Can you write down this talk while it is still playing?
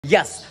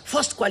Yes,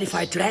 first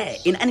qualified today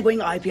in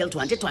ongoing IPL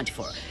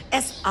 2024.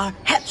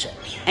 SRH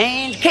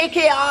and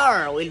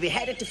KKR will be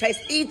headed to face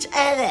each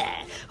other.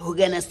 Who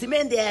gonna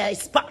cement their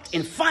spot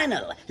in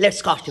final?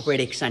 Let's cast a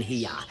prediction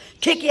here.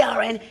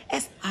 KKR and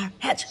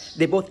SRH,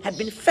 they both have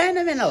been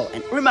phenomenal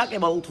and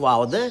remarkable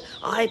throughout the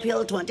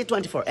IPL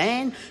 2024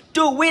 and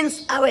 2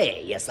 wins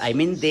away. Yes, I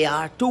mean they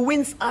are 2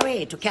 wins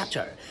away to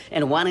capture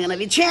and one gonna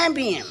be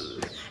champion.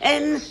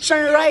 And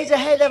SRH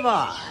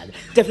Hyderabad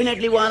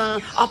definitely wanna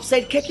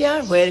upset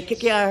KKR, where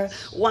KKR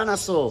wanna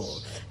show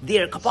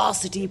their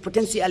capacity,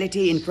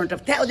 potentiality in front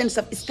of thousands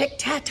of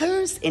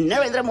spectators in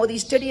Narendra Modi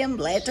Stadium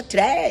later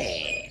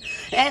today.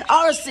 And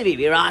RCB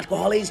Virat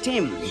Kohli's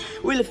team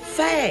will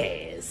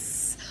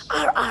face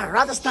RR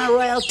Rajasthan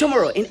Royals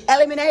tomorrow in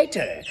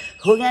Eliminator.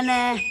 Who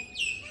gonna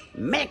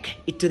make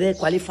it to the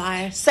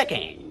qualifier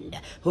second?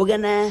 Who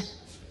gonna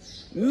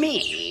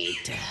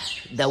meet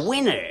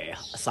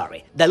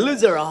the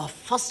loser of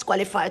first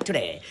qualifier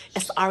today,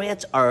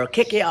 SRH or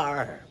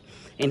KKR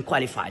in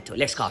qualifier 2.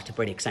 Let's cast a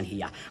prediction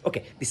here.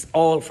 Okay, this is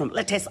all from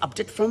latest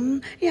update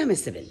from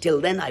EM7. Till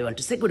then, I want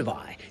to say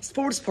goodbye.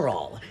 Sports for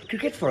all,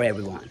 cricket for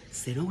everyone.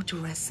 Say no to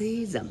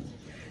racism.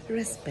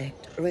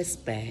 Respect.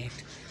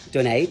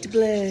 Donate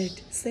blood.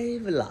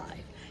 Save a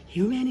life.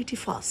 Humanity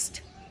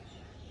first.